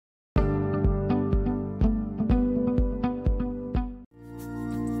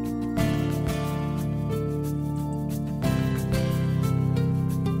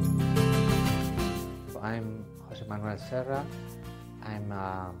Manuel Serra. I'm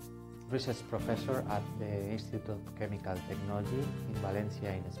a research professor at the Institute of Chemical Technology in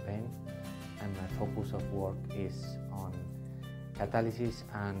Valencia in Spain, and my focus of work is on catalysis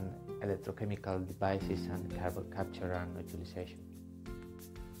and electrochemical devices and carbon capture and utilization.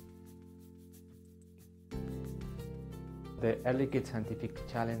 The Air Liquide Scientific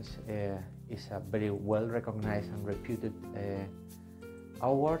Challenge is a very well recognized and reputed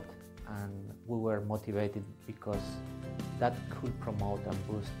award, and we were motivated because that could promote and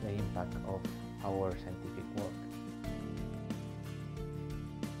boost the impact of our scientific work.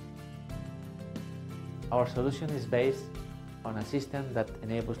 Our solution is based on a system that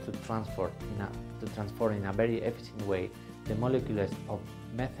enables to transform in a very efficient way the molecules of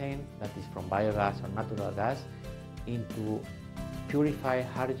methane, that is from biogas or natural gas, into purified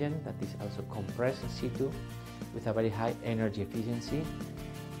hydrogen that is also compressed in situ with a very high energy efficiency,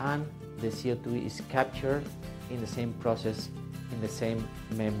 and the CO2 is captured in the same process in the same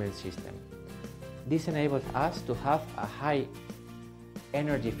membrane system. This enables us to have a high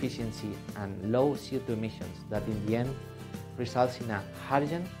energy efficiency and low CO2 emissions that in the end results in a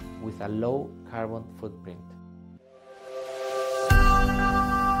hydrogen with a low carbon footprint.